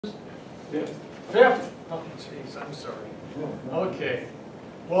Fifth. Fifth? Oh, jeez, I'm sorry. Okay.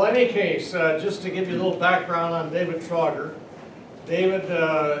 Well, in any case, just to give you a little background on David Trauger. David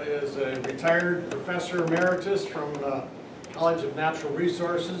is a retired professor emeritus from the College of Natural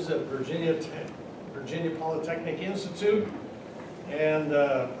Resources at Virginia Polytechnic Institute, and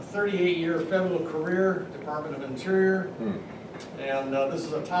a 38-year federal career, Department of Interior. And this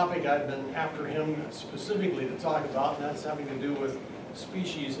is a topic I've been after him specifically to talk about, and that's having to do with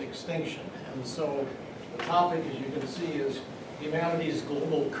species extinction. And so the topic, as you can see, is humanity's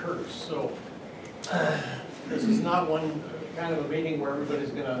global curse. So this is not one kind of a meeting where everybody's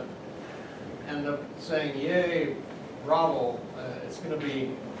going to end up saying, yay, bravo. It's going to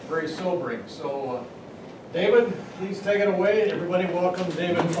be very sobering. So David, please take it away. Everybody welcome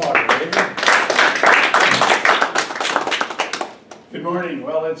David Trauger. David? Good morning.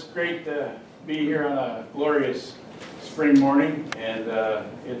 Well, it's great to be here on a glorious spring morning, and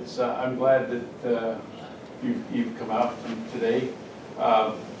I'm glad that you've come out today.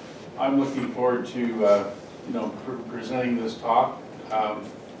 I'm looking forward to presenting this talk. A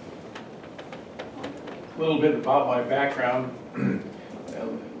little bit about my background,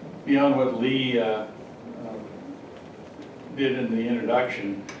 beyond what Lee did in the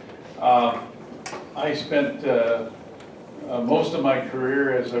introduction. I spent most of my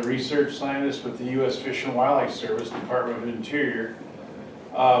career as a research scientist with the U.S. Fish and Wildlife Service, Department of Interior.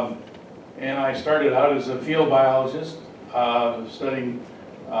 And I started out as a field biologist, studying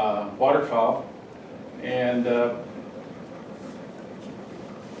waterfowl. And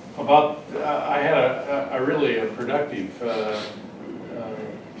I had a really productive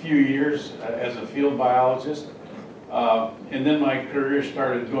few years as a field biologist. And then my career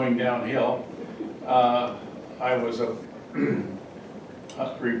started going downhill. I was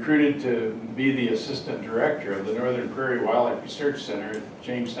recruited to be the assistant director of the Northern Prairie Wildlife Research Center at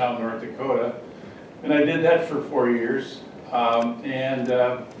Jamestown, North Dakota. And I did that for 4 years. Then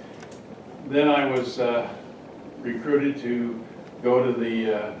I was recruited to go to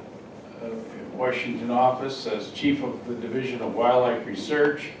the Washington office as chief of the Division of Wildlife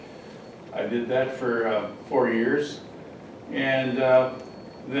Research. I did that for 4 years. And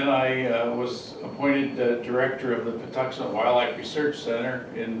then I was appointed director of the Patuxent Wildlife Research Center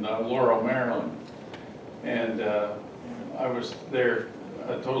in Laurel, Maryland. And I was there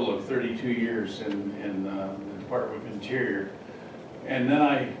a total of 32 years in the Department of Interior. And then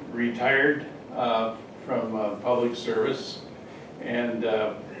I retired from public service and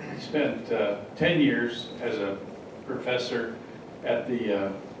spent 10 years as a professor at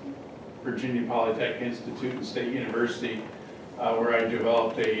the Virginia Polytechnic Institute and State University, where I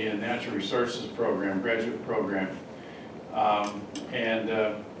developed a natural resources program, graduate program, and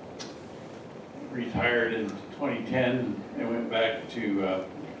retired in 2010 and went back to,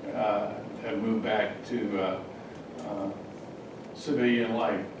 moved back to civilian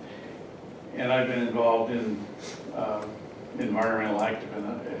life. And I've been involved in environmental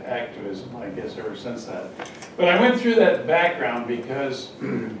activism, I guess, ever since that. But I went through that background because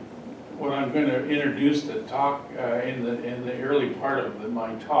what I'm going to introduce the talk in the early part of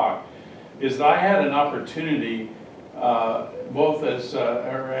my talk is that I had an opportunity, both as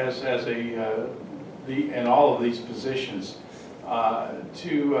in all of these positions,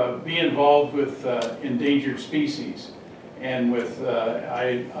 to be involved with endangered species, and with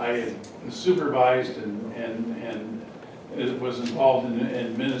I supervised and was involved in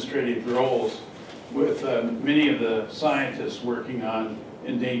administrative roles with many of the scientists working on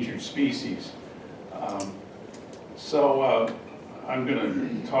endangered species. So I'm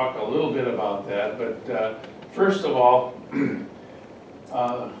going to talk a little bit about that, but first of all,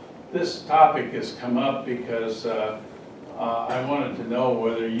 this topic has come up because I wanted to know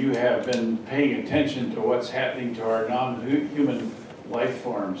whether you have been paying attention to what's happening to our non-human life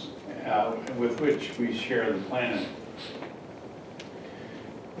forms with which we share the planet.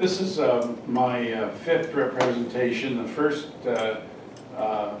 This is my fifth representation. The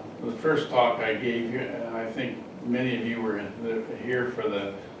first talk I gave you, and I think many of you were here for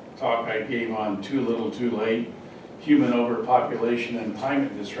the talk I gave on Too Little Too Late, Human Overpopulation and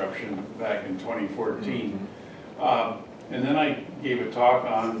Climate Disruption back in 2014. And then I gave a talk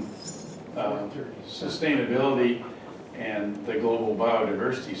on sustainability and the global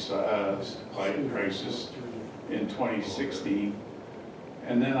biodiversity crisis in 2016.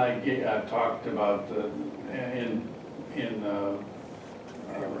 And then I talked about a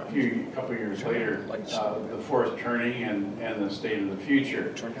couple years later, the fourth turning and the state of the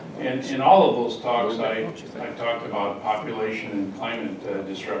future. And in all of those talks, I talked about population and climate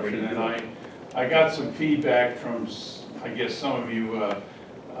disruption, and I got some feedback from, I guess, some of you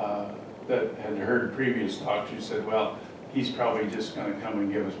that had heard previous talks who said, well, he's probably just going to come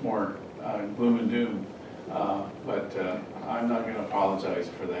and give us more gloom and doom. But I'm not going to apologize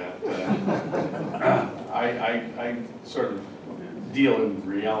for that. I sort of deal in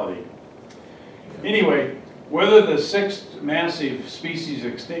reality. Anyway, whether the sixth massive species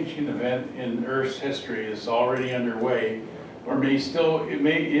extinction event in Earth's history is already underway, or still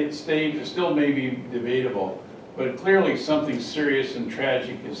may be debatable, but clearly something serious and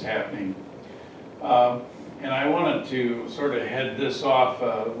tragic is happening. And I wanted to sort of head this off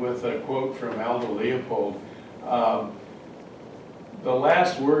with a quote from Aldo Leopold. The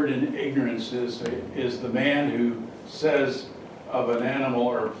last word in ignorance is the man who says of an animal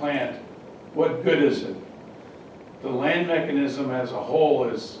or plant, what good is it? The land mechanism as a whole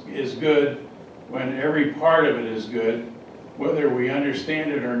is good when every part of it is good, whether we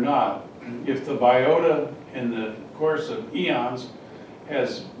understand it or not. If the biota in the course of eons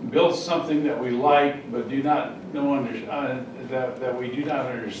has built something that we like but do not know that we do not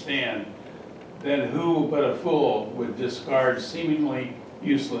understand, then who but a fool would discard seemingly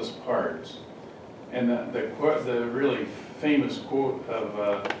useless parts? And the really famous quote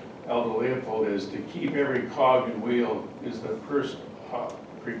of Aldo Leopold is, to keep every cog and wheel is the first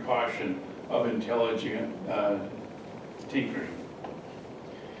precaution of intelligent tinkering.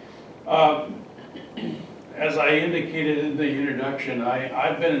 As I indicated in the introduction,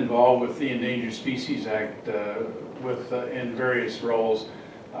 I've been involved with the Endangered Species Act in various roles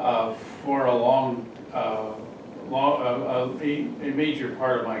for a major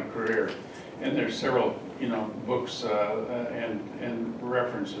part of my career. And there's several, books and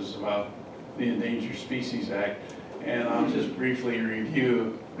references about the Endangered Species Act. And I'll just briefly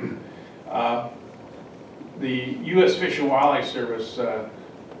review. The U.S. Fish and Wildlife Service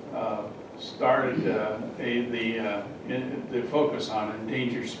started the focus on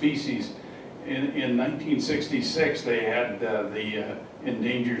endangered species. In 1966, they had the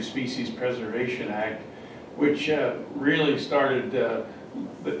Endangered Species Preservation Act, which really started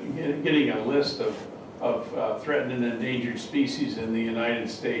getting a list of threatened and endangered species in the United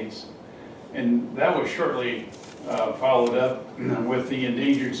States. And that was shortly followed up with the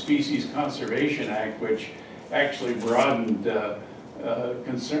Endangered Species Conservation Act, which actually broadened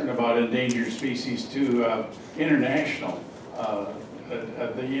concern about endangered species to international,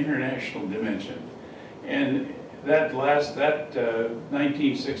 the international dimension. And that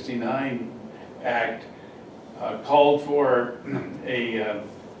 1969 act called for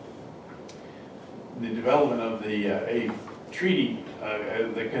the development of a treaty,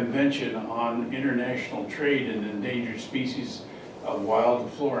 the Convention on International Trade in Endangered Species of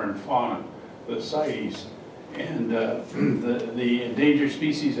Wild Flora and Fauna, the CITES. And the Endangered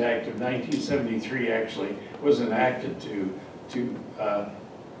Species Act of 1973 actually was enacted to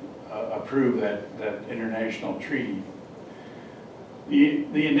approve that international treaty.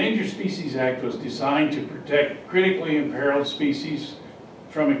 The Endangered Species Act was designed to protect critically imperiled species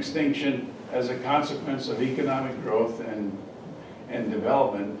from extinction as a consequence of economic growth and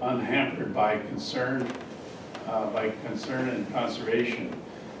development unhampered by concern and conservation.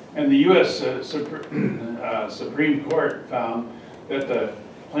 And the U.S. Supreme Court found that the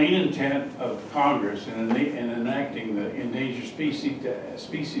plain intent of Congress in enacting the Endangered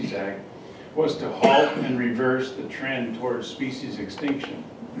Species Act was to halt and reverse the trend towards species extinction,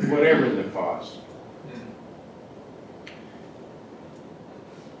 whatever the cost.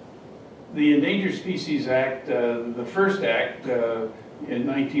 The Endangered Species Act, the first act in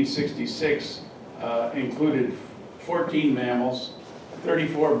 1966, included 14 mammals,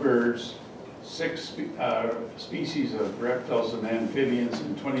 34 birds, 6 species of reptiles and amphibians,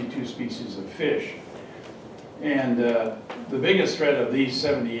 and 22 species of fish. And the biggest threat of these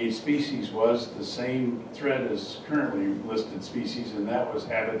 78 species was the same threat as currently listed species, and that was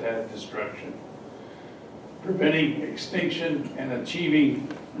habitat destruction. Preventing extinction and achieving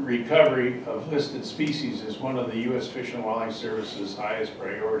recovery of listed species is one of the U.S. Fish and Wildlife Service's highest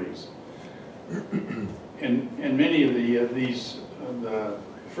priorities. And many of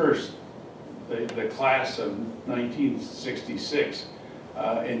the class of 1966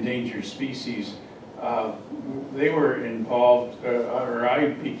 endangered species, they were involved, or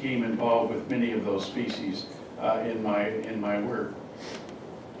I became involved with many of those species in my work.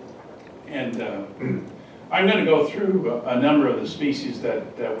 And I'm going to go through a number of the species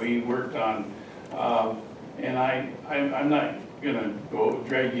that we worked on, and I'm not going to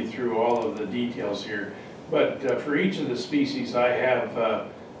drag you through all of the details here, but for each of the species I have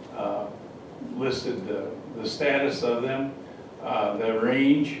listed the status of them, the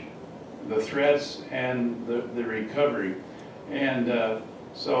range, the threats, and the recovery. And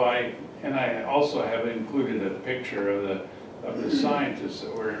So I also have included a picture of the scientists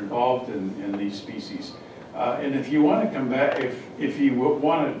that were involved in these species. And if you want to come back, if you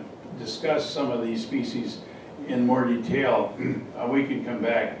want to discuss some of these species in more detail, we can come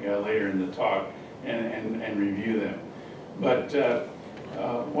back later in the talk and review them. But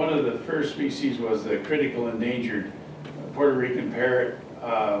one of the first species was the critical endangered Puerto Rican parrot,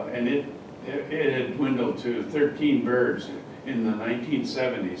 and it had dwindled to 13 birds in the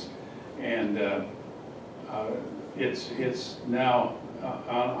 1970s, and it's now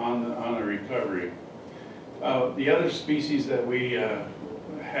on a recovery. The other species that we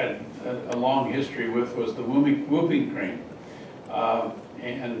had a long history with was the whooping crane,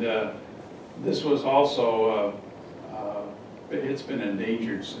 and this was also it's been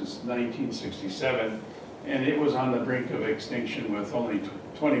endangered since 1967, and it was on the brink of extinction with only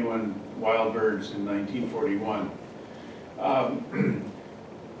 21 wild birds in 1941.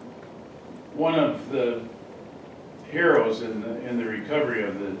 One of the heroes in the recovery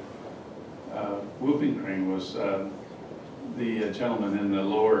of the whooping crane was the gentleman in the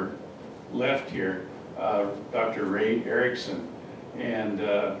lower left here, Dr. Ray Erickson, and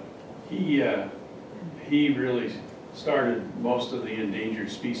he really started most of the endangered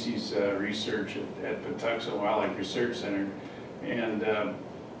species research at Patuxent Wildlife Research Center, and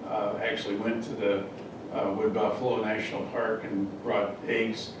actually went to the Wood Buffalo National Park and brought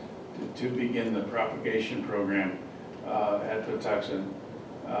eggs to begin the propagation program at Patuxent.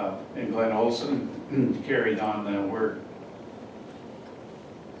 And Glenn Olson carried on the work.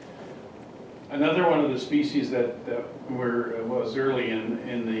 Another one of the species that was early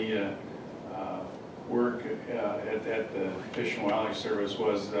in the work at the Fish and Wildlife Service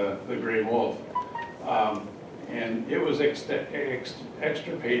was the gray wolf. And it was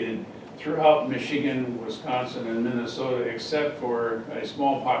extirpated throughout Michigan, Wisconsin, and Minnesota, except for a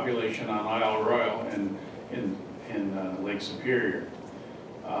small population on Isle Royale and in Lake Superior.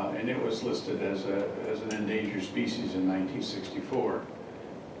 And it was listed as an endangered species in 1964.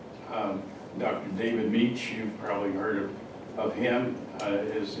 Dr. David Meach, you've probably heard of him,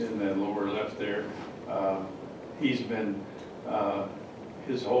 is in the lower left there. He's been,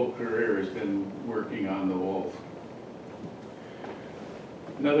 his whole career has been working on the wolf.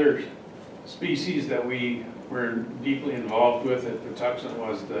 Another species that we were deeply involved with at Patuxent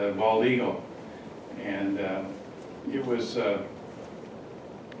was the bald eagle. And it was,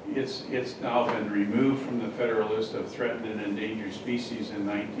 it's now been removed from the federal list of threatened and endangered species in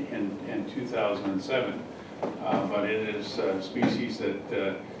 2007. But it is a species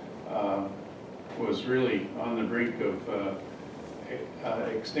that was really on the brink of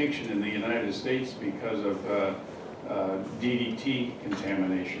extinction in the United States because of DDT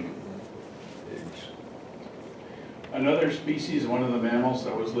contamination. Another species, one of the mammals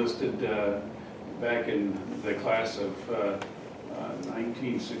that was listed back in the class of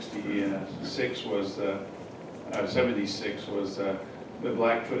 1966 was 76 was the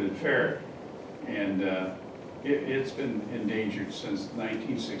black-footed ferret, and it's been endangered since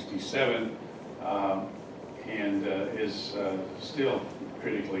 1967 and is still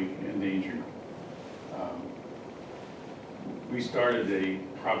critically endangered. We started a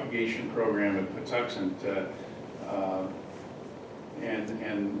propagation program at Patuxent and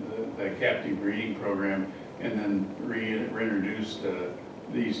the captive breeding program, and then reintroduced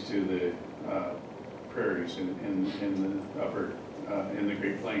these to the prairies in the upper, in the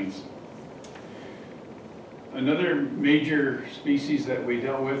Great Plains. Another major species that we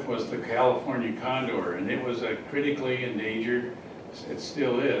dealt with was the California condor, and it was a critically endangered, it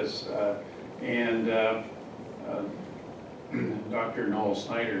still is, and Dr. Noel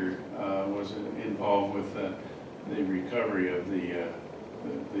Snyder was involved with the recovery of the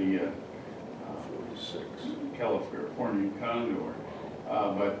California condor,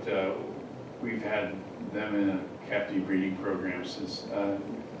 but we've had them in a captive breeding program since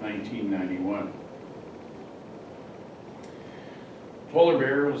 1991. Polar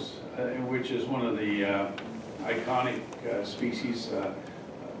bears, which is one of the iconic species,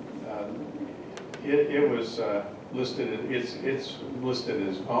 it was listed. It's listed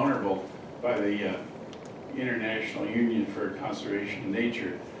as vulnerable by the International Union for Conservation of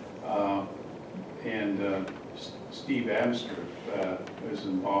Nature, and Steve Amstrup is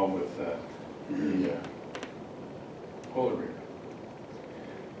involved with the polar bear.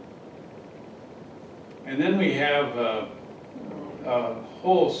 And then we have a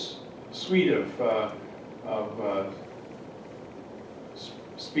whole suite of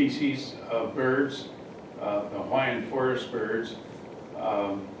species of birds, the Hawaiian forest birds.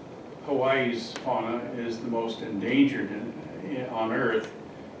 Hawaii's fauna is the most endangered on Earth,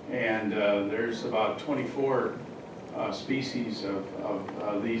 And there's about 24 species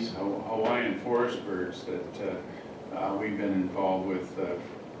of these Hawaiian forest birds that we've been involved with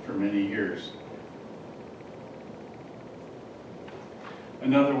for many years.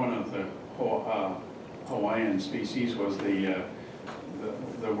 Another one of the Hawaiian species was the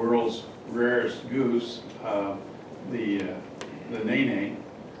world's rarest goose, the nene,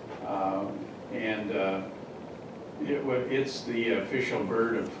 and it's the official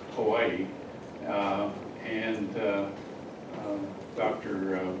bird of Hawaii. And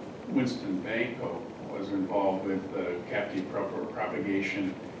Dr. Winston Banco was involved with captive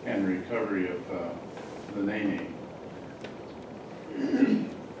propagation and recovery of the nene.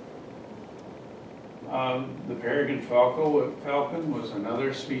 The peregrine falcon was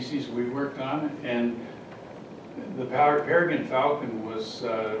another species we worked on, and the peregrine falcon was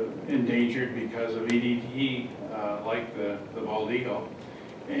endangered because of EDT, like the bald eagle.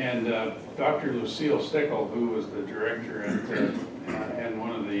 And Dr. Lucille Stickle, who was the director and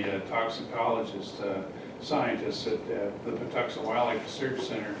one of the toxicologist scientists at the Patuxent Wildlife Research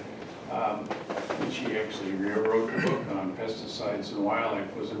Center, and she actually wrote a book on pesticides and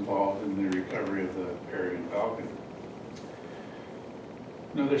wildlife, was involved in the recovery of the peregrine falcon.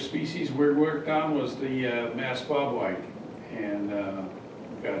 Another species we worked on was the masked bobwhite, and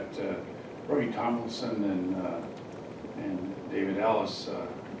we've got Roy Tomlinson and David Ellis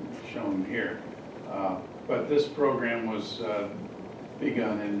shown here. But this program was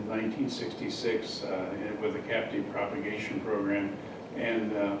begun in 1966 with a captive propagation program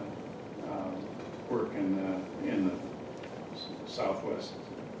and work in the southwest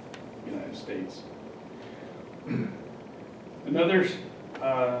United States. Another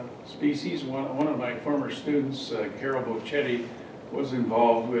species, one of my former students, Carol Bocetti, was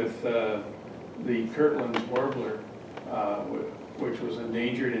involved with the Kirtland's warbler, which was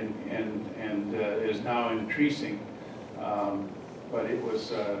endangered and is now increasing. But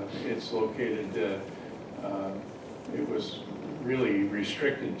it's located, it was really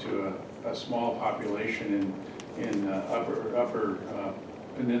restricted to a small population in upper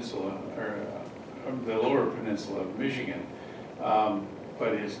peninsula, or the lower peninsula of Michigan.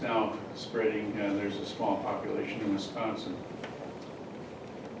 But it's now spreading. There's a small population in Wisconsin.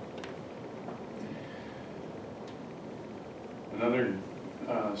 Another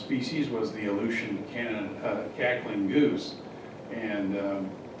species was the Aleutian cackling goose, and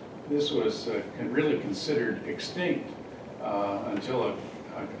this was really considered extinct until a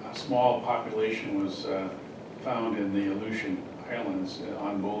small population was found in the Aleutian Islands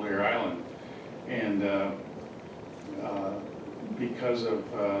on Boulder Island, and because of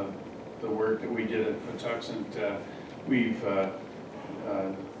the work that we did at Patuxent, we've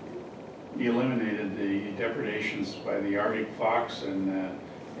eliminated the depredations by the Arctic fox and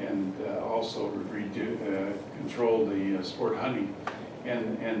also controlled the sport hunting,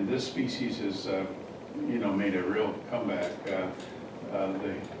 and this species has made a real comeback.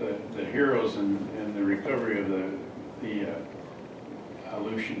 The heroes in the recovery of the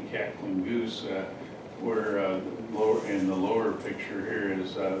Aleutian cackling goose were lower in the lower picture here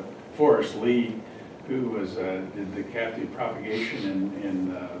is Forrest Lee, who was did the captive propagation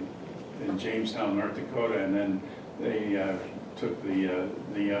in Jamestown, North Dakota, and then they took the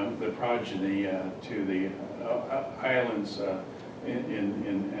progeny to the islands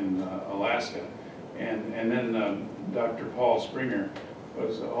in Alaska, and then Dr. Paul Springer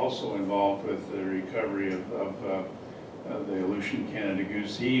was also involved with the recovery of the Aleutian Canada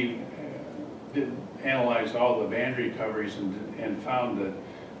goose. He analyzed all the band recoveries and found that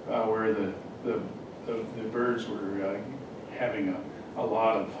where the birds were having a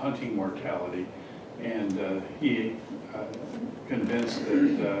lot of hunting mortality, and he convinced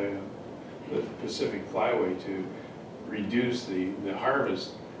that the Pacific Flyway to reduce the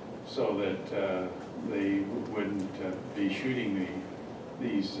harvest so that they wouldn't be shooting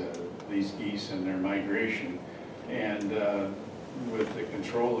these geese in their migration, and with the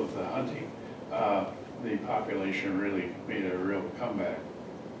control of the hunting, the population really made a real comeback.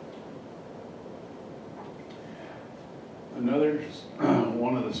 Another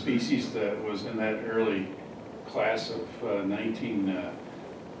one of the species that was in that early class of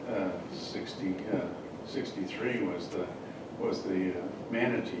 1963 was the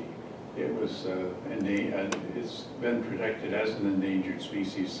manatee. It was it's been protected as an endangered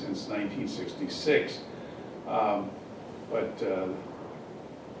species since 1966, but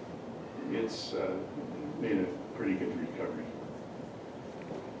it's made a pretty good recovery.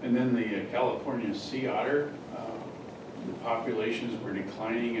 And then the California sea otter, the populations were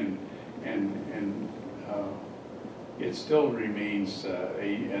declining, and it still remains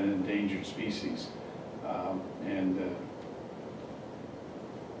an endangered species. And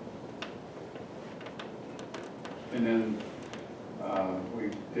then we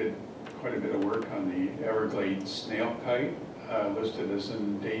did quite a bit of work on the Everglades snail kite, listed as an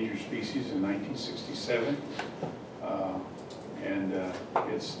endangered species in 1967.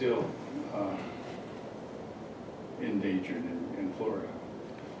 It's still endangered in Florida.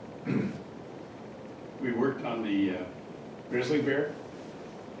 We worked on the grizzly bear,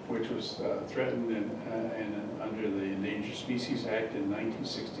 which was threatened under the Endangered Species Act in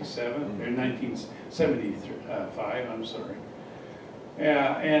 1967, or 1975, I'm sorry.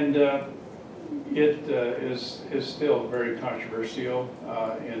 Yeah, and it is still very controversial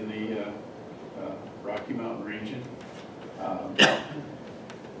in the Rocky Mountain region.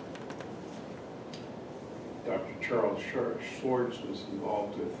 Dr. Charles Schwartz was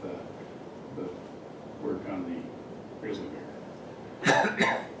involved with the work on the grizzly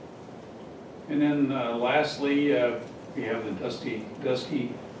bear. And then lastly, we have the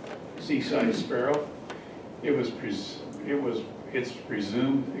dusky seaside sparrow. It's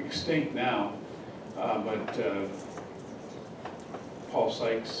presumed extinct now, but Paul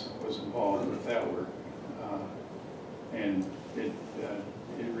Sykes was involved with that work, and it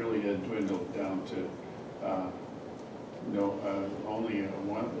really had dwindled down to only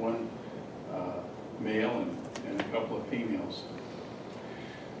one male and a couple of females.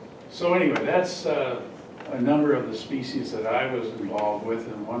 So anyway, that's a number of the species that I was involved with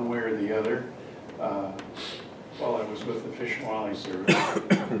in one way or the other while I was with the Fish and Wildlife Service.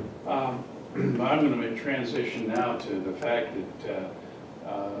 I'm going to transition now to the fact that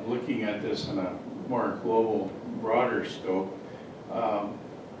looking at this in a more global, broader scope,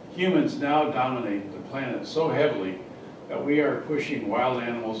 humans now dominate the planet so heavily that we are pushing wild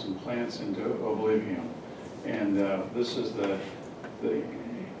animals and plants into oblivion. And this is the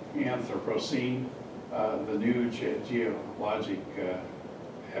Anthropocene, the new geologic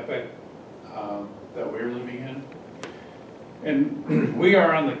epoch that we're living in. And we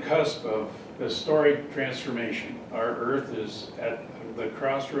are on the cusp of historic transformation. Our Earth is at the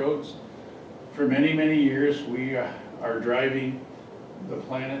crossroads. For many, many years, we are driving the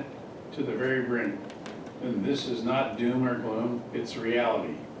planet to the very brink. And this is not doom or gloom, it's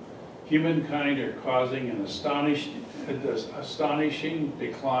reality. Humankind are causing an astonishing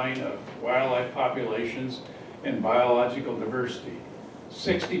decline of wildlife populations and biological diversity,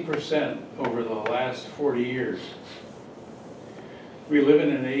 60% over the last 40 years. We live in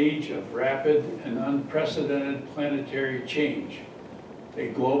an age of rapid and unprecedented planetary change. A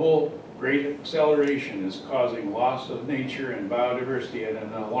global great acceleration is causing loss of nature and biodiversity at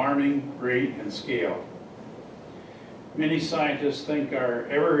an alarming rate and scale. Many scientists think our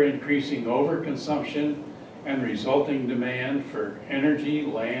ever-increasing overconsumption and resulting demand for energy,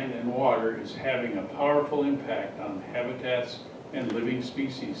 land, and water is having a powerful impact on habitats and living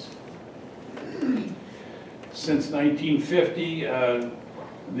species. Since 1950,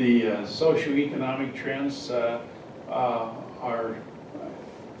 the socioeconomic trends are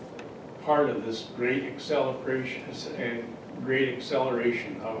part of this great acceleration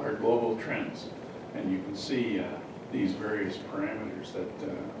of our global trends. And you can see these various parameters that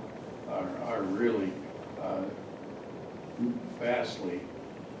are really vastly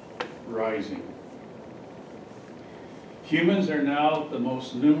rising. Humans are now the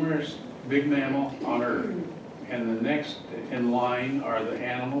most numerous big mammal on Earth, and the next in line are the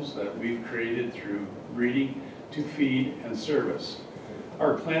animals that we've created through breeding to feed and service.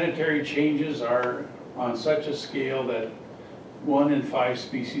 Our planetary changes are on such a scale that 1 in 5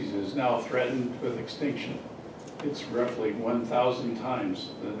 species is now threatened with extinction. It's roughly 1,000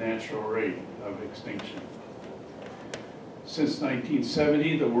 times the natural rate of extinction. Since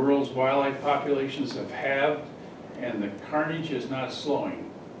 1970, the world's wildlife populations have halved, and the carnage is not slowing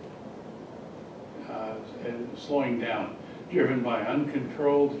down, driven by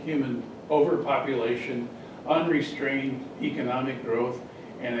uncontrolled human overpopulation, unrestrained economic growth,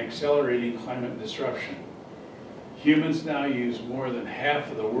 and accelerating climate disruption. Humans now use more than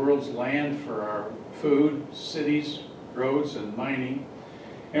half of the world's land for our food, cities, roads, and mining,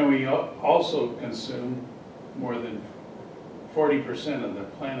 and we also consume more than 40% of the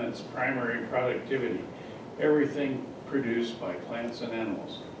planet's primary productivity, everything produced by plants and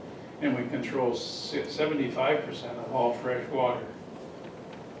animals. And we control 75% of all fresh water.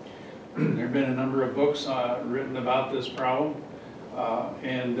 There have been a number of books written about this problem,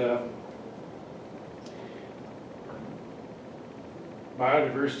 and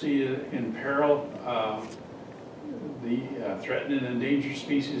biodiversity in peril. The threatened and endangered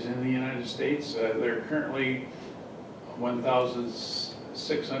species in the United States, there are currently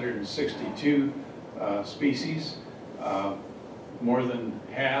 1,662 species. More than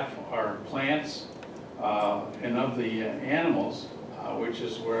half are plants, and of the animals, which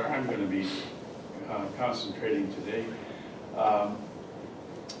is where I'm going to be concentrating today,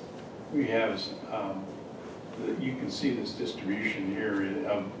 we have, you can see this distribution here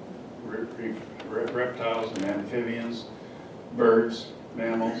of reptiles and amphibians, birds,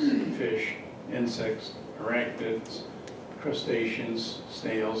 mammals, fish, insects, arachnids, crustaceans,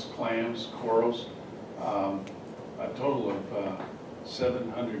 snails, clams, corals, a total of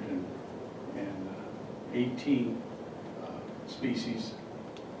 718 species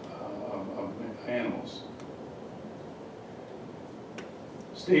of animals.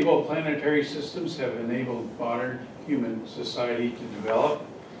 Stable planetary systems have enabled modern human society to develop.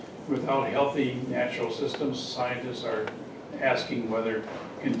 Without healthy natural systems, scientists are asking whether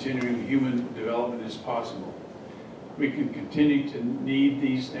continuing human development is possible. We can continue to need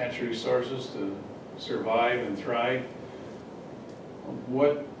these natural resources to survive and thrive.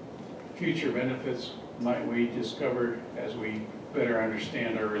 What future benefits might we discover as we better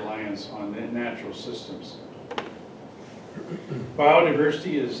understand our reliance on the natural systems?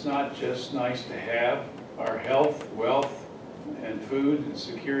 Biodiversity is not just nice to have. Our health, wealth, and food and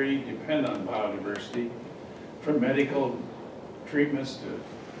security depend on biodiversity. From medical treatments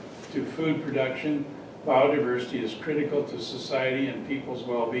to food production, biodiversity is critical to society and people's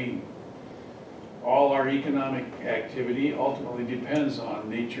well-being. All our economic activity ultimately depends on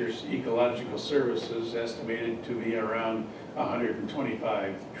nature's ecological services, estimated to be around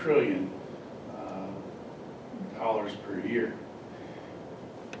 $125 trillion per year.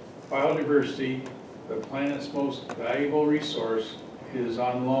 Biodiversity, the planet's most valuable resource, is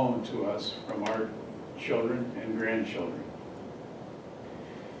on loan to us from our children and grandchildren.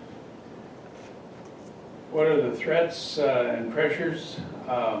 What are the threats and pressures?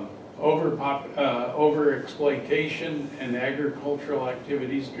 Overexploitation and agricultural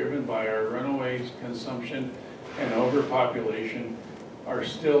activities driven by our runaway consumption and overpopulation are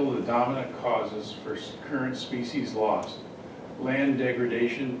still the dominant causes for current species loss. Land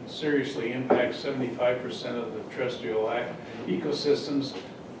degradation seriously impacts 75% of the terrestrial ecosystems,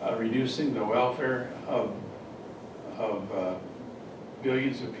 reducing the welfare of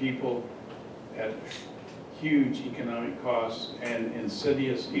billions of people at huge economic costs and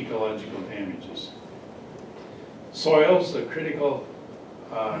insidious ecological damages. Soils, critical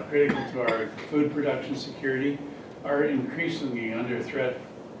to our food production security, are increasingly under threat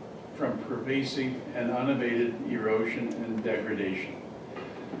from pervasive and unabated erosion and degradation.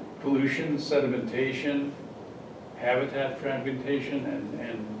 Pollution, sedimentation, habitat fragmentation,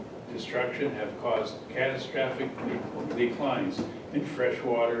 and destruction have caused catastrophic declines in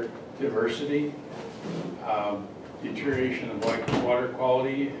freshwater diversity. Deterioration of water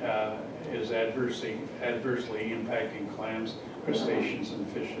quality is adversely impacting clams, crustaceans, and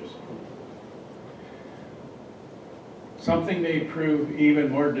fishes. Something may prove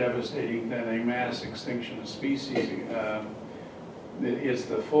even more devastating than a mass extinction of species is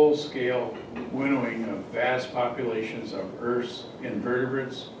the full-scale winnowing of vast populations of Earth's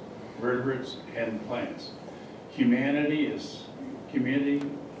invertebrates, vertebrates, and plants. Humanity is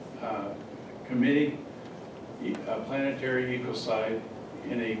committing a planetary ecocide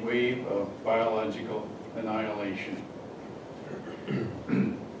in a wave of biological annihilation.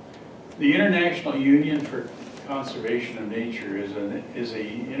 The International Union for Conservation of Nature is an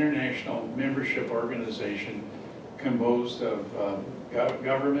international membership organization composed of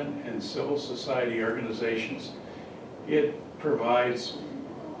government and civil society organizations. It provides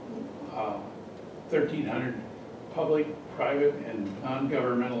 1,300 public, private, and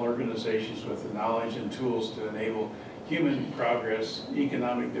non-governmental organizations with the knowledge and tools to enable human progress,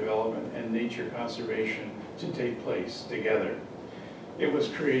 economic development, and nature conservation to take place together. It was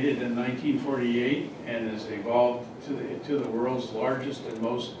created in 1948 and has evolved to the world's largest and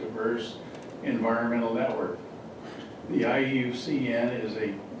most diverse environmental network. The IUCN is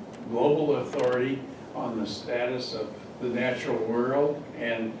a global authority on the status of the natural world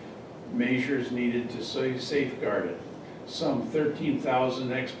and measures needed to safeguard it. Some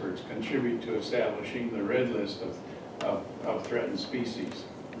 13,000 experts contribute to establishing the red list of threatened species.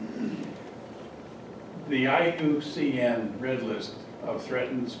 The IUCN red list of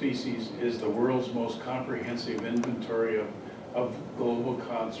threatened species is the world's most comprehensive inventory of global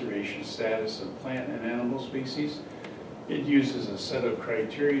conservation status of plant and animal species. It uses a set of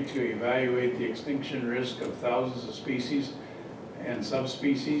criteria to evaluate the extinction risk of thousands of species and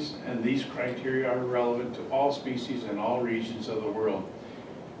subspecies, and these criteria are relevant to all species in all regions of the world.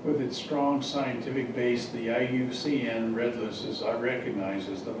 With its strong scientific base, the IUCN Red List is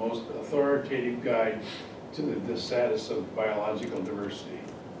recognized as the most authoritative guide to the status of biological diversity.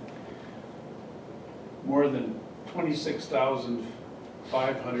 More than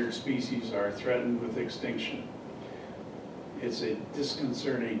 26,500 species are threatened with extinction. It's a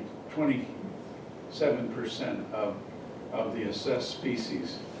disconcerting 27% of the assessed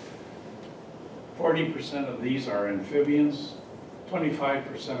species. 40% of these are amphibians,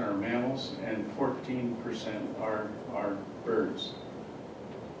 25% are mammals, and 14% are birds.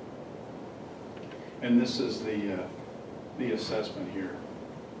 And this is the assessment here.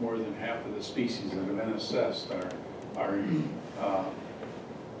 More than half of the species that have been assessed are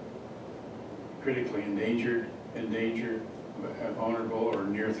critically endangered, vulnerable, or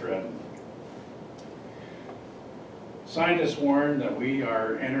near threatened. Scientists warn that we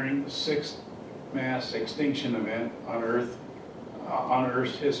are entering the 6th mass extinction event on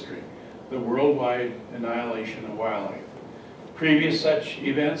Earth's history, the worldwide annihilation of wildlife. Previous such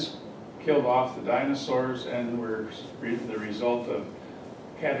events killed off the dinosaurs and were the result of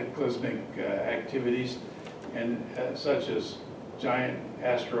cataclysmic activities and such as giant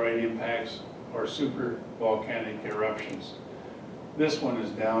asteroid impacts or super volcanic eruptions. This one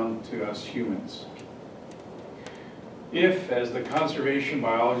is down to us humans. If, as the conservation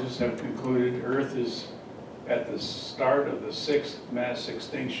biologists have concluded, Earth is at the start of the 6th mass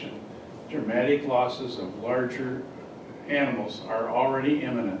extinction, dramatic losses of larger animals are already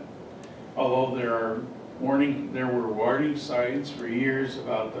imminent. Although there were warning signs for years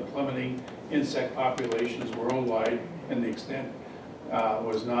about the plummeting insect populations worldwide, and the extent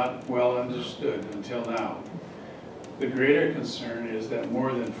was not well understood until now. The greater concern is that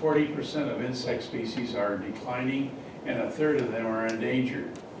more than 40% of insect species are declining and a third of them are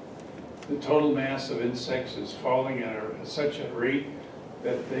endangered. The total mass of insects is falling at such a rate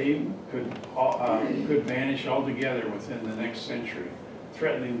that they could vanish altogether within the next century,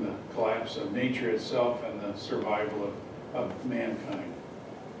 threatening the collapse of nature itself and the survival of mankind.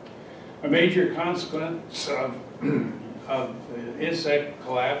 A major consequence of the insect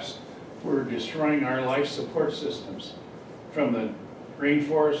collapse were destroying our life support systems. From the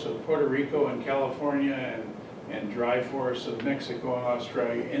rainforests of Puerto Rico and California and dry forests of Mexico and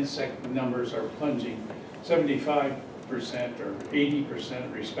Australia, insect numbers are plunging 75% or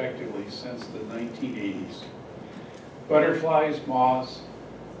 80% respectively since the 1980s. Butterflies, moths,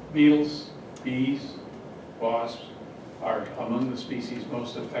 beetles, bees, wasps are among the species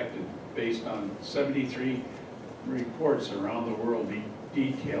most affected, based on 73 reports around the world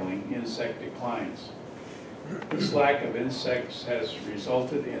detailing insect declines. This lack of insects has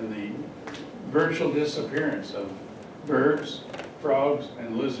resulted in the virtual disappearance of birds, frogs,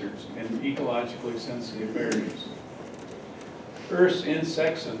 and lizards in ecologically sensitive areas. Earth's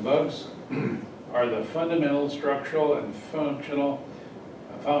insects and bugs are the fundamental structural and functional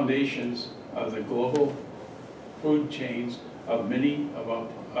foundations of the global food chains of many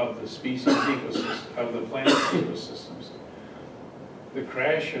of the species of the planet's ecosystems. The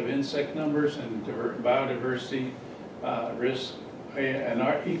crash of insect numbers and biodiversity risks an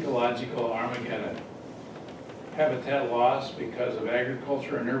ecological Armageddon. Habitat loss because of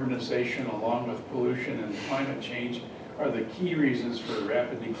agriculture and urbanization, along with pollution and climate change, are the key reasons for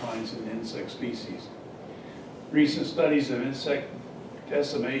rapid declines in insect species. Recent studies of insect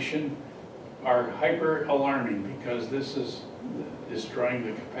decimation are hyper-alarming because this is destroying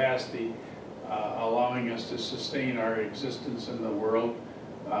the capacity, allowing us to sustain our existence in the world,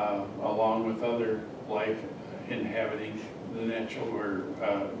 along with other life inhabiting the natural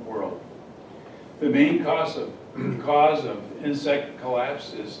world. The main cause of insect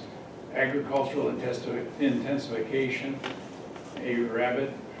collapse is agricultural intensification, a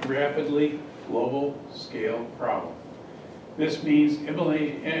rapidly global scale problem. This means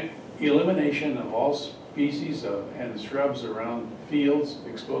elimination of all species and shrubs around fields,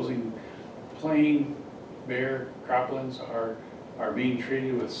 exposing plain, bare croplands are being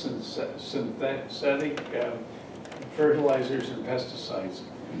treated with synthetic fertilizers and pesticides.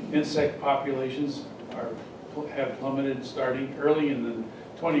 Insect populations have plummeted starting early in the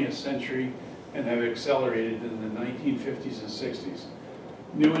 20th century and have accelerated in the 1950s and 60s.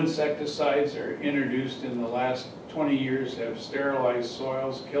 New insecticides are introduced in the last 20 years, have sterilized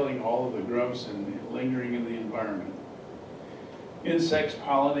soils, killing all of the grubs and lingering in the environment. Insects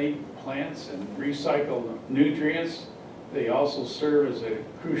pollinate plants and recycle nutrients. They also serve as a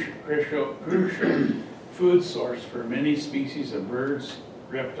crucial food source for many species of birds,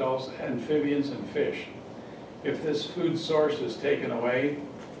 reptiles, amphibians, and fish. If this food source is taken away,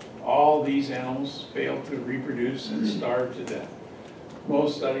 all these animals fail to reproduce and starve to death.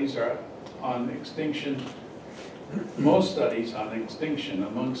 Most studies on extinction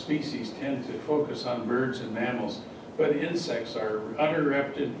among species tend to focus on birds and mammals, but insects are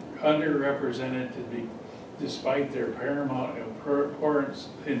underrepresented despite their paramount importance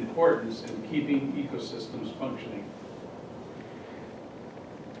in keeping ecosystems functioning.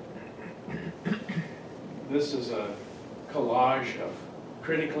 This is a collage of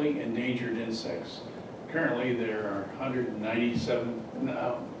critically endangered insects. Currently, there are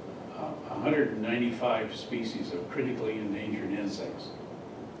 195 species of critically endangered insects.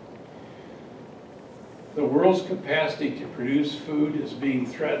 The world's capacity to produce food is being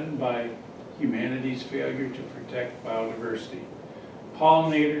threatened by humanity's failure to protect biodiversity.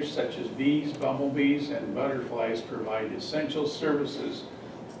 Pollinators such as bees, bumblebees, and butterflies provide essential services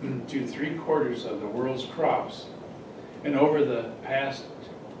to 3/4 of the world's crops. And over the past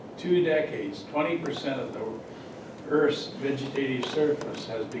 2 decades, 20% of the Earth's vegetative surface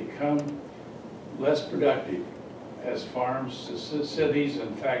has become less productive as farms, cities,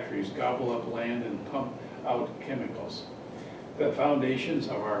 and factories gobble up land and pump out chemicals. The foundations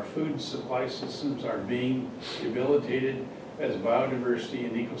of our food supply systems are being debilitated as biodiversity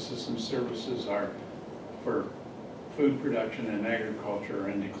and ecosystem services for food production and agriculture are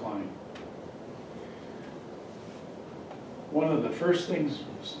in decline. One of the first things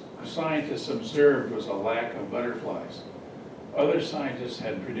scientists observed was a lack of butterflies. Other scientists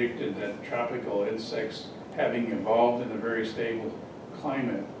had predicted that tropical insects, having evolved in a very stable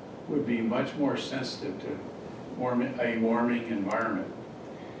climate, would be much more sensitive to a warming environment.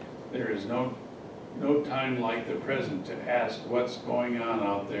 There is no time like the present to ask what's going on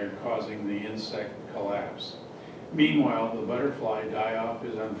out there causing the insect collapse. Meanwhile, the butterfly die-off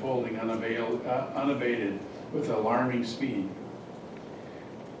is unfolding unabated with alarming speed.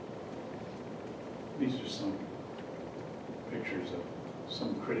 These are some pictures of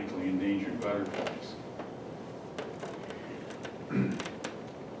some critically endangered butterflies.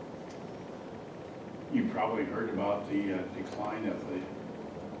 You probably heard about the decline of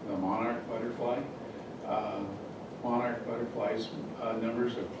the monarch butterfly. Monarch butterflies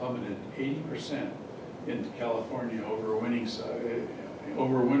numbers have plummeted 80% in California overwintering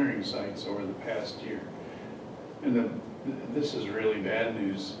sites over the past year. And this is really bad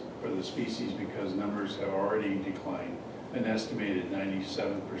news for the species because numbers have already declined an estimated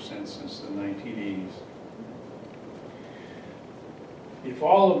 97% since the 1980s. If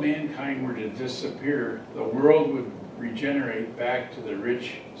all of mankind were to disappear, the world would regenerate back to the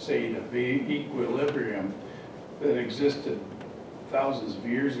rich state of equilibrium that existed thousands of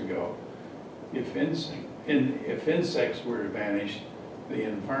years ago. If insects were to vanish, the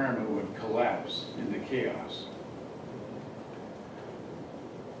environment would collapse into chaos.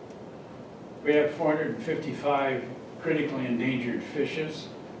 We have 455 critically endangered fishes.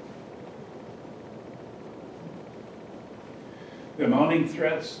 The mounting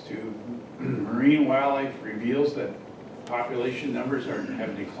threats to marine wildlife reveals that population numbers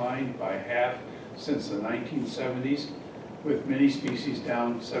have declined by half since the 1970s, with many species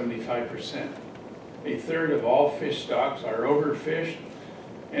down 75%. A third of all fish stocks are overfished,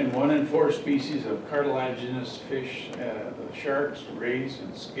 and 1 in 4 species of cartilaginous fish, the sharks, rays,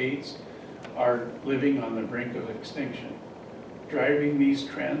 and skates, are living on the brink of extinction. Driving these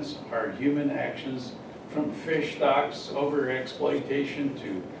trends are human actions, from fish stocks overexploitation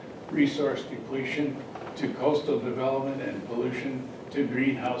to resource depletion to coastal development and pollution to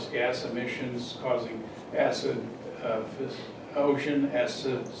greenhouse gas emissions causing ocean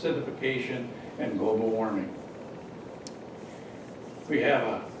acidification and global warming. We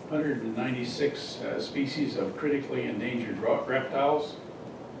have 196 species of critically endangered reptiles.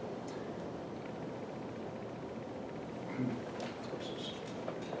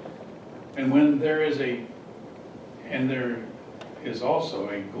 And when there is also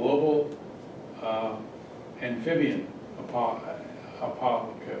a global amphibian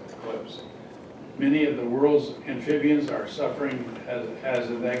apocalypse. Many of the world's amphibians are suffering as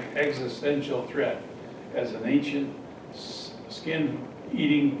an existential threat, as an ancient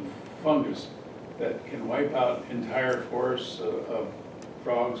skin-eating fungus that can wipe out entire forests of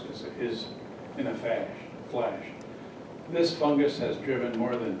frogs is in a flash. This fungus has driven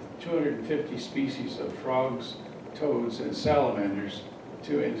more than 250 species of frogs, toads, and salamanders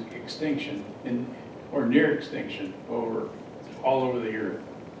to extinction or near extinction all over the earth.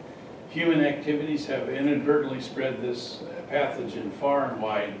 Human activities have inadvertently spread this pathogen far and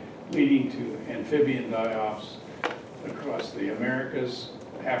wide, leading to amphibian die-offs across the Americas,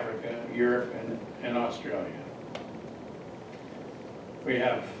 Africa, Europe, and Australia. We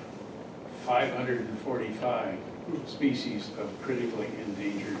have 545 species of critically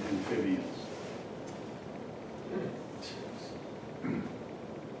endangered amphibians.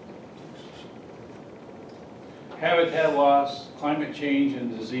 Habitat loss, climate change,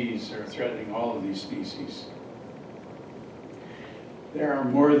 and disease are threatening all of these species. There are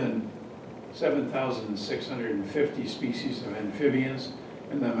more than 7,650 species of amphibians,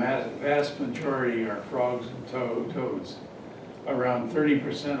 and the vast majority are frogs and toads. Around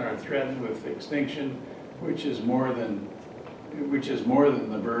 30% are threatened with extinction, which is more than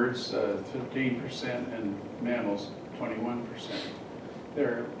the birds, 15%, and mammals, 21%.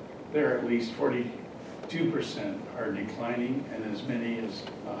 There are at least 42% are declining, and as many as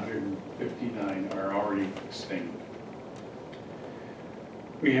 159 are already extinct.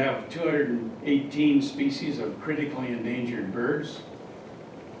 We have 218 species of critically endangered birds.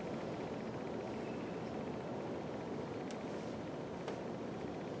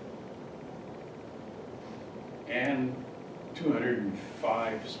 And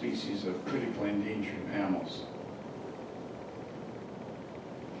 205 species of critically endangered mammals.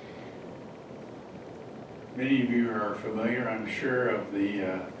 Many of you are familiar, I'm sure, of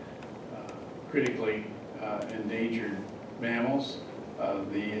the critically endangered mammals,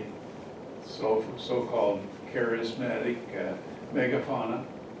 the so-called charismatic megafauna,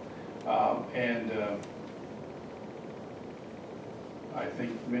 and I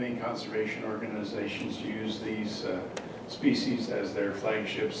think many conservation organizations use these species as their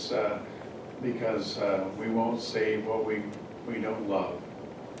flagships because we won't save what we don't love.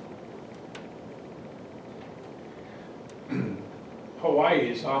 Hawaii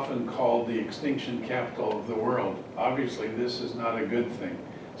is often called the extinction capital of the world. Obviously, this is not a good thing.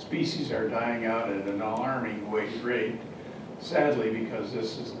 Species are dying out at an alarming rate, sadly, because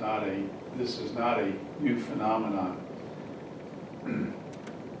this is not a new phenomenon.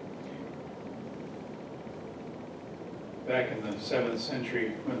 Back in the 7th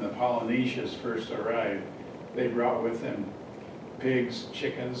century, when the Polynesians first arrived, they brought with them pigs,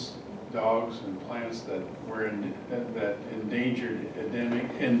 chickens, dogs, and plants that were that endangered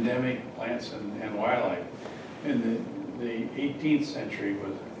endemic plants and wildlife. And the 18th century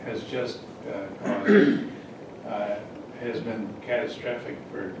has been catastrophic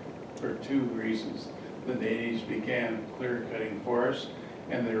for two reasons. The natives began clear-cutting forests,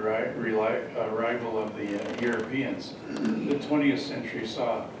 and the arrival of the Europeans. The 20th century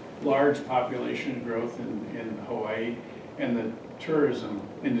saw large population growth in Hawaii, and the tourism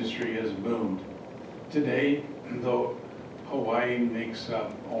industry has boomed. Today, though Hawaii makes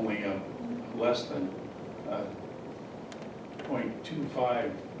up only less than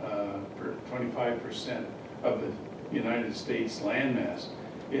 25% of the United States landmass,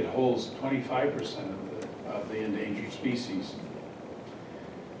 it holds 25% of the endangered species.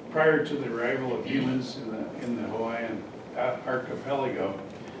 Prior to the arrival of humans in the Hawaiian archipelago,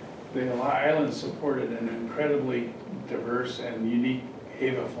 the island supported an incredibly diverse and unique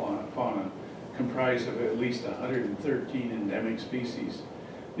avifauna comprised of at least 113 endemic species.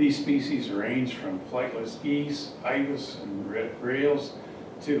 These species range from flightless geese, ibis, and rails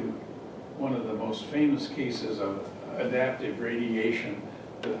to one of the most famous cases of adaptive radiation,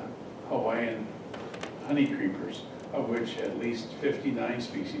 the Hawaiian honeycreepers, of which at least 59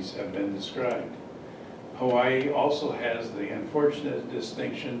 species have been described. Hawaii also has the unfortunate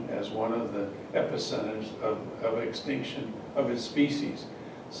distinction as one of the epicenters of extinction of its species.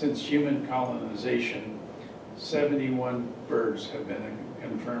 Since human colonization, 71 birds have been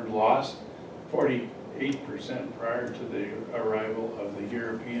confirmed lost, 48% prior to the arrival of the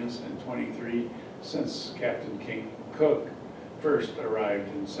Europeans, and 23 since Captain Cook first arrived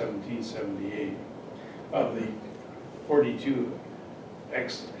in 1778. Of the 42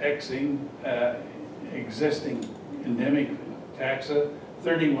 existing endemic taxa,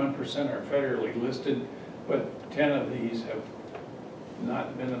 31% are federally listed, but 10 of these have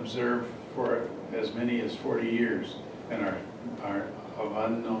not been observed for as many as 40 years and are of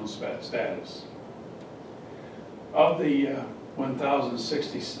unknown status. Of the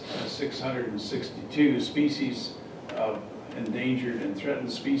 1,662 species of endangered and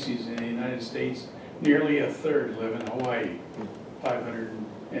threatened species in the United States, nearly a third live in Hawaii,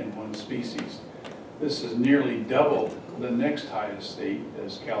 501 species. This is nearly double the next highest state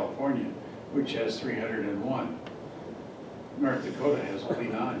as California, which has 301. North Dakota has only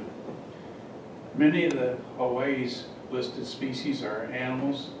 9. Many of the Hawaii's listed species are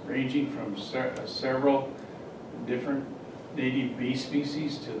animals ranging from several different native bee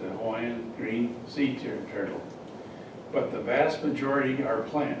species to the Hawaiian green sea turtle. But the vast majority are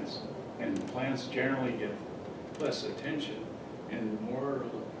plants, and plants generally get less attention and more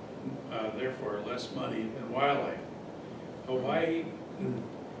therefore less money than wildlife. Hawaii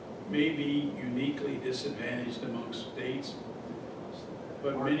may be uniquely disadvantaged amongst states,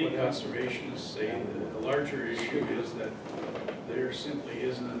 but many conservationists say the larger issue is that there simply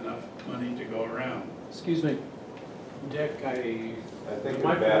isn't enough money to go around. Excuse me, Dick, I think the the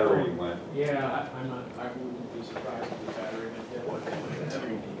microphone- battery went. yeah, I wouldn't be surprised if the battery went dead.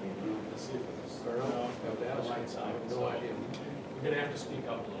 Let's see if it's start off, the lights out, no idea. We're gonna have to speak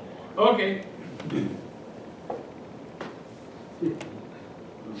up a little more. Okay.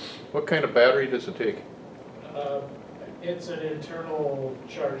 What kind of battery does it take? It's an internal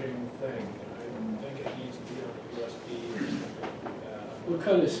charging thing. I think it needs to be on a USB or something like that. What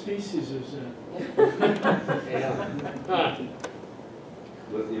kind of species is that? Yeah.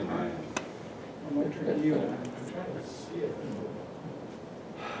 Lithium ion. I'm going to try you. I'm trying to see it.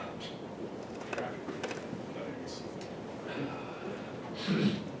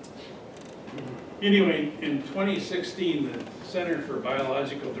 Anyway, in 2016, the Center for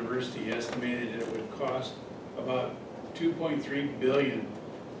Biological Diversity estimated it would cost about $2.3 billion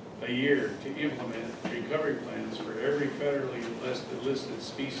a year to implement recovery plans for every federally listed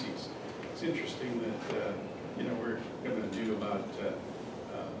species. It's interesting that we're going to do about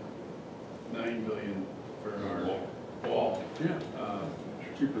 $9 billion for our wall. Yeah.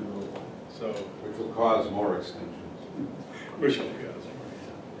 Cheaper than the wall. So, Which will cause more extinctions. which will cause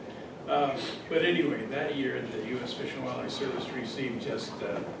more. But anyway, that year the U.S. Fish and Wildlife Service received just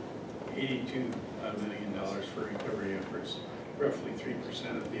 $82 million for recovery efforts, roughly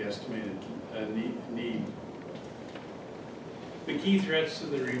 3% of the estimated need. The key threats to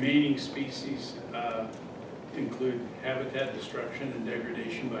the remaining species include habitat destruction and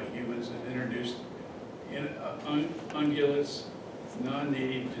degradation by humans and introduced ungulates,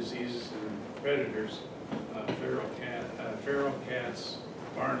 non-native diseases and predators, feral cats,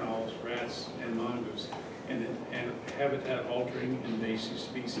 barn owls, rats, and mongoose, and habitat altering invasive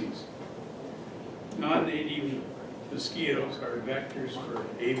species. Non-native mosquitoes are vectors for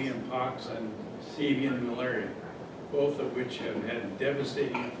avian pox and avian malaria, both of which have had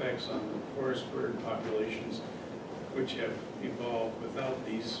devastating effects on the forest bird populations, which have evolved without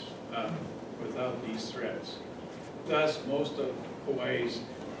these threats. Thus, most of Hawaii's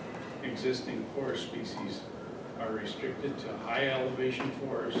existing forest species are restricted to high elevation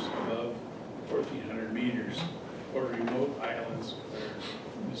forests above 1,400 meters or remote islands where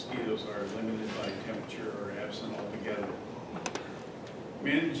mosquitoes are limited by temperature or absent altogether.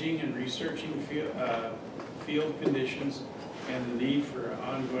 Managing and researching field conditions and the need for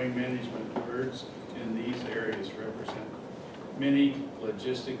ongoing management of birds in these areas represent many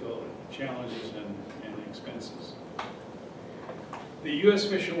logistical challenges and expenses. The U.S.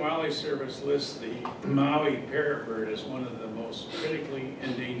 Fish and Wildlife Service lists the Maui parrot bird as one of the most critically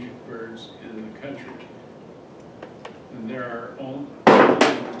endangered birds in the country. And there are only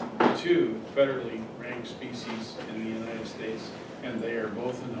 2 federally ranked species in the United States, and they are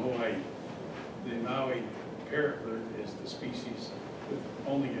both in Hawaii. The Maui parrot bird is the species with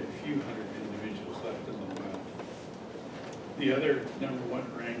only a few hundred individuals left in the wild. The other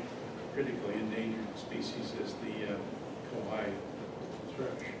 #1 ranked critically endangered species is the Kauai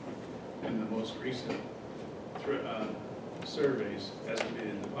thrush. And the most recent surveys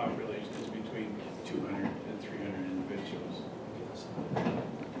estimated the population is between 200 and 300 individuals.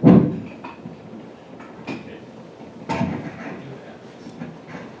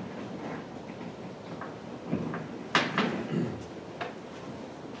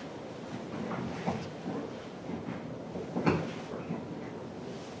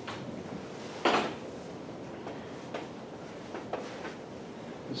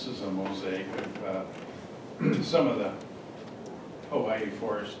 This is a mosaic of some of the Hawaii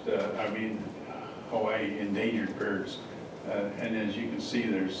forest, Hawaii endangered birds. And as you can see,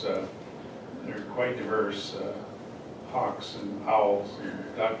 they're quite diverse. Hawks and owls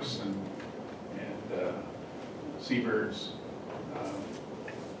and ducks and seabirds.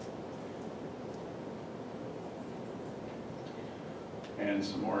 And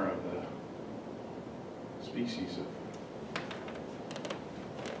some more of the species of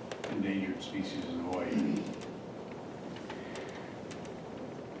endangered species in Hawaii.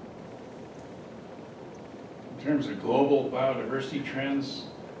 In terms of global biodiversity trends,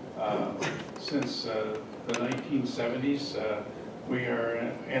 since the 1970s, we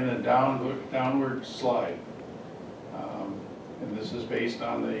are in a downward slide. And this is based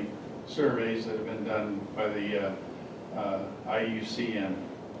on the surveys that have been done by the IUCN.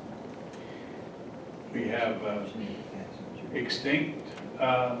 We have extinct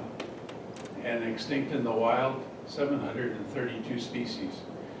and extinct in the wild, 732 species.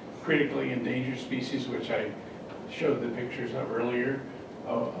 critically endangered species, which I showed the pictures of earlier,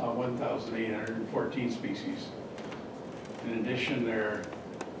 1,814 species. In addition, there are,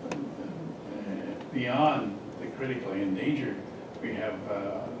 beyond the critically endangered, we have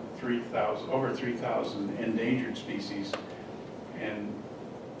over 3,000 endangered species, and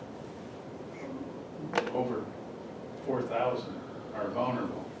over 4,000 are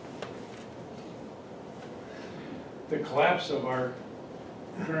vulnerable. The collapse of our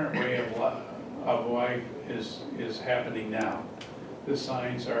current way of life is happening now. The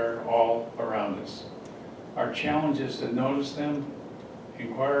signs are all around us. Our challenge is to notice them,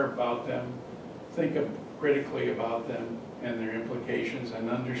 inquire about them, think critically about them and their implications, and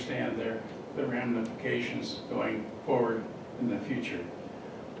understand the ramifications going forward in the future.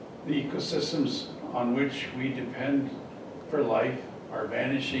 The ecosystems on which we depend for life are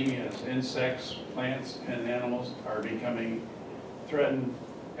vanishing as insects, plants, and animals are becoming threatened,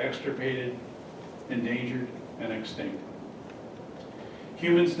 extirpated, endangered, and extinct.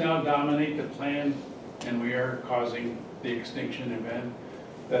 Humans now dominate the planet, and we are causing the extinction event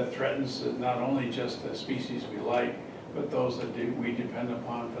that threatens not only just the species we like, but those that we depend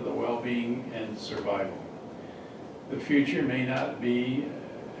upon for the well-being and survival. The future may not be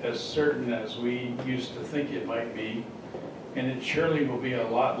as certain as we used to think it might be, and it surely will be a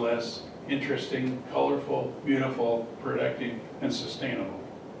lot less interesting, colorful, beautiful, productive, and sustainable.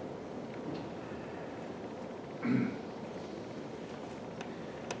 And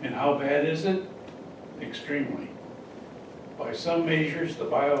how bad is it? Extremely. By some measures, the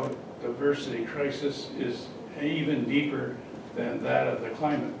biodiversity crisis is even deeper than that of the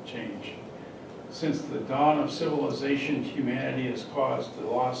climate change. Since the dawn of civilization, humanity has caused the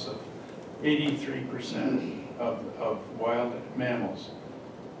loss of 83% of wild mammals.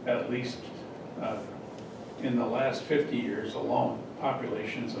 At least in the last 50 years alone,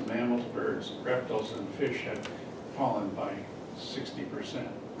 populations of mammals, birds, reptiles, and fish have fallen by 60%.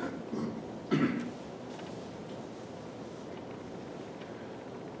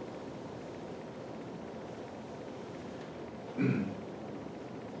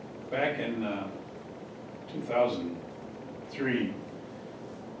 Back in 2003,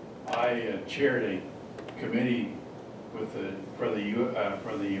 I chaired a committee for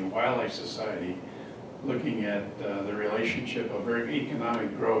the Wildlife Society, looking at the relationship of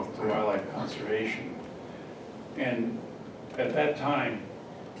economic growth to wildlife conservation. And at that time,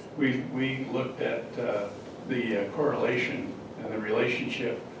 we looked at the correlation and the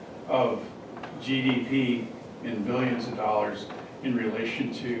relationship of GDP in billions of dollars in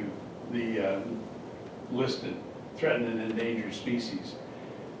relation to the listed threatened and endangered species.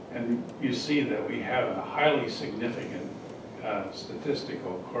 And you see that we have a highly significant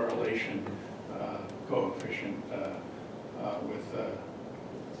statistical correlation coefficient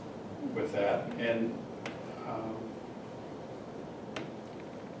with that. And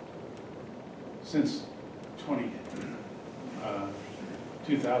since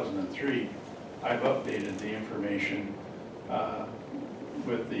 2003, I've updated the information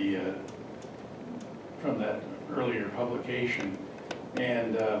with from that earlier publication,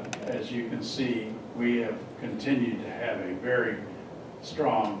 and as you can see, we have continued to have a very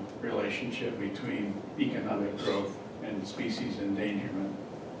strong relationship between economic growth and species endangerment.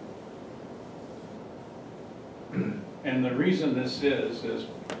 And the reason this is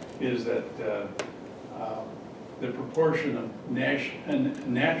that the proportion of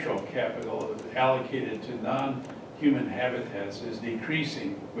natural capital allocated to non-human habitats is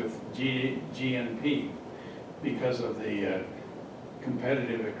decreasing with GNP because of the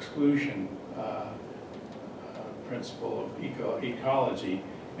competitive exclusion principle of ecology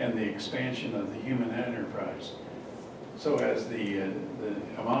and the expansion of the human enterprise. So as the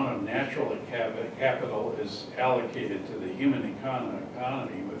amount of natural capital is allocated to the human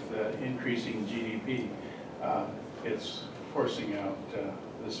economy with increasing GDP, it's forcing out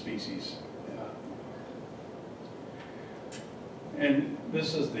the species. And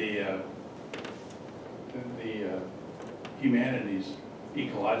this is the humanity's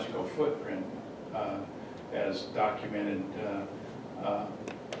ecological footprint as documented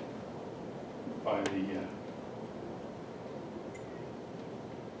by the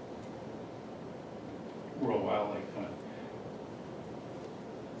World Wildlife Fund.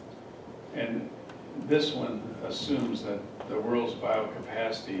 And this one assumes that the world's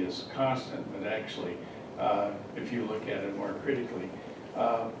biocapacity is constant, but actually, if you look at it more critically,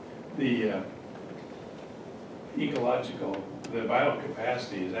 the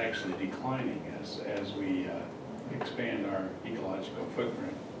biocapacity is actually declining as we expand our ecological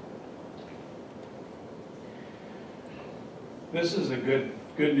footprint. This is a good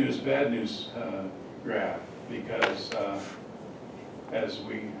good news, bad news graph, because as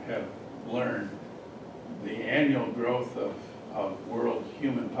we have learned, the annual growth of world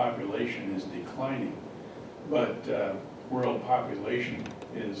human population is declining, but world population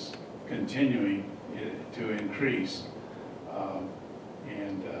is continuing to increase,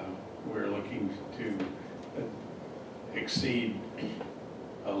 and we're looking to exceed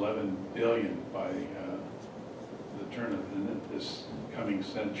 11 billion by the turn of this coming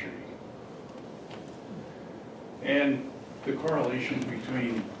century. And the correlation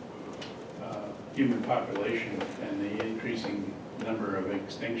between human population and the increasing number of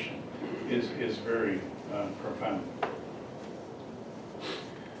extinction is very profound.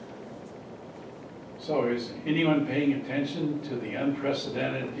 So is anyone paying attention to the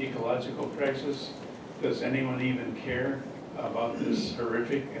unprecedented ecological crisis? Does anyone even care about this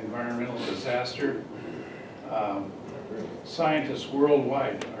horrific environmental disaster? Scientists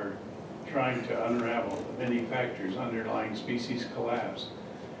worldwide are trying to unravel the many factors underlying species collapse,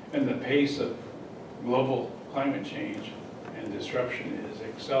 and the pace of global climate change and disruption is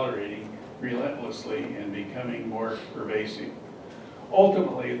accelerating relentlessly and becoming more pervasive.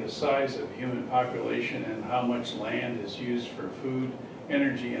 Ultimately, the size of human population and how much land is used for food,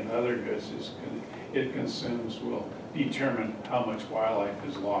 energy, and other goods it consumes will determine how much wildlife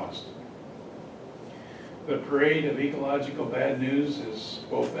is lost. The parade of ecological bad news is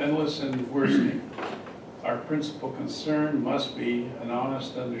both endless and worsening. Our principal concern must be an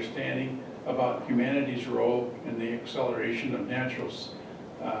honest understanding about humanity's role in the acceleration of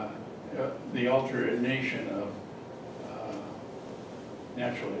the alteration of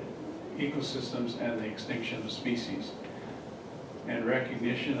natural ecosystems and the extinction of species, and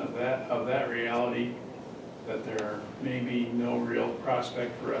recognition of that reality, that there may be no real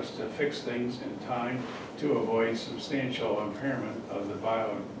prospect for us to fix things in time to avoid substantial impairment of the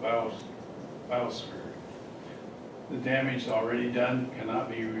biosphere. The damage already done cannot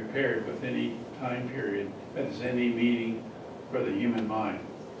be repaired with any time period that has any meaning for the human mind.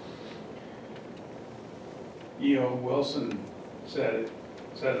 E.O. Wilson said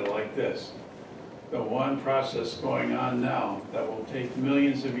it like this: the one process going on now that will take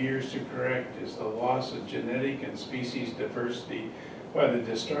millions of years to correct is the loss of genetic and species diversity by the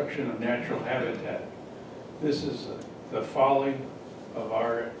destruction of natural habitat. This is the folly of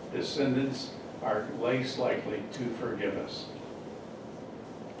our descendants are least likely to forgive us.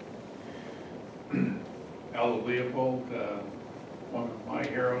 Aldo Leopold, one of my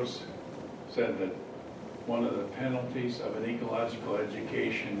heroes, said that one of the penalties of an ecological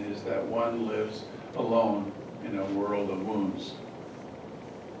education is that one lives alone in a world of wounds.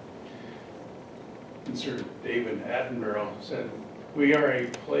 And Sir David Attenborough said, "We are a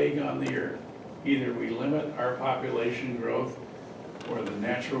plague on the earth. Either we limit our population growth or the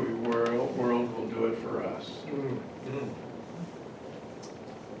natural world will do it for us."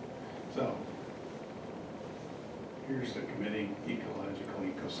 So, here's the committee, ecological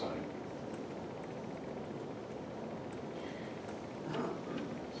ecocide.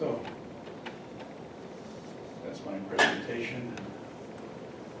 So, that's my presentation.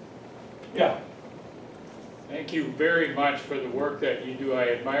 Yeah. Thank you very much for the work that you do. I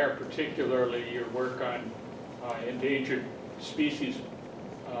admire particularly your work on endangered species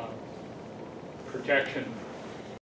protection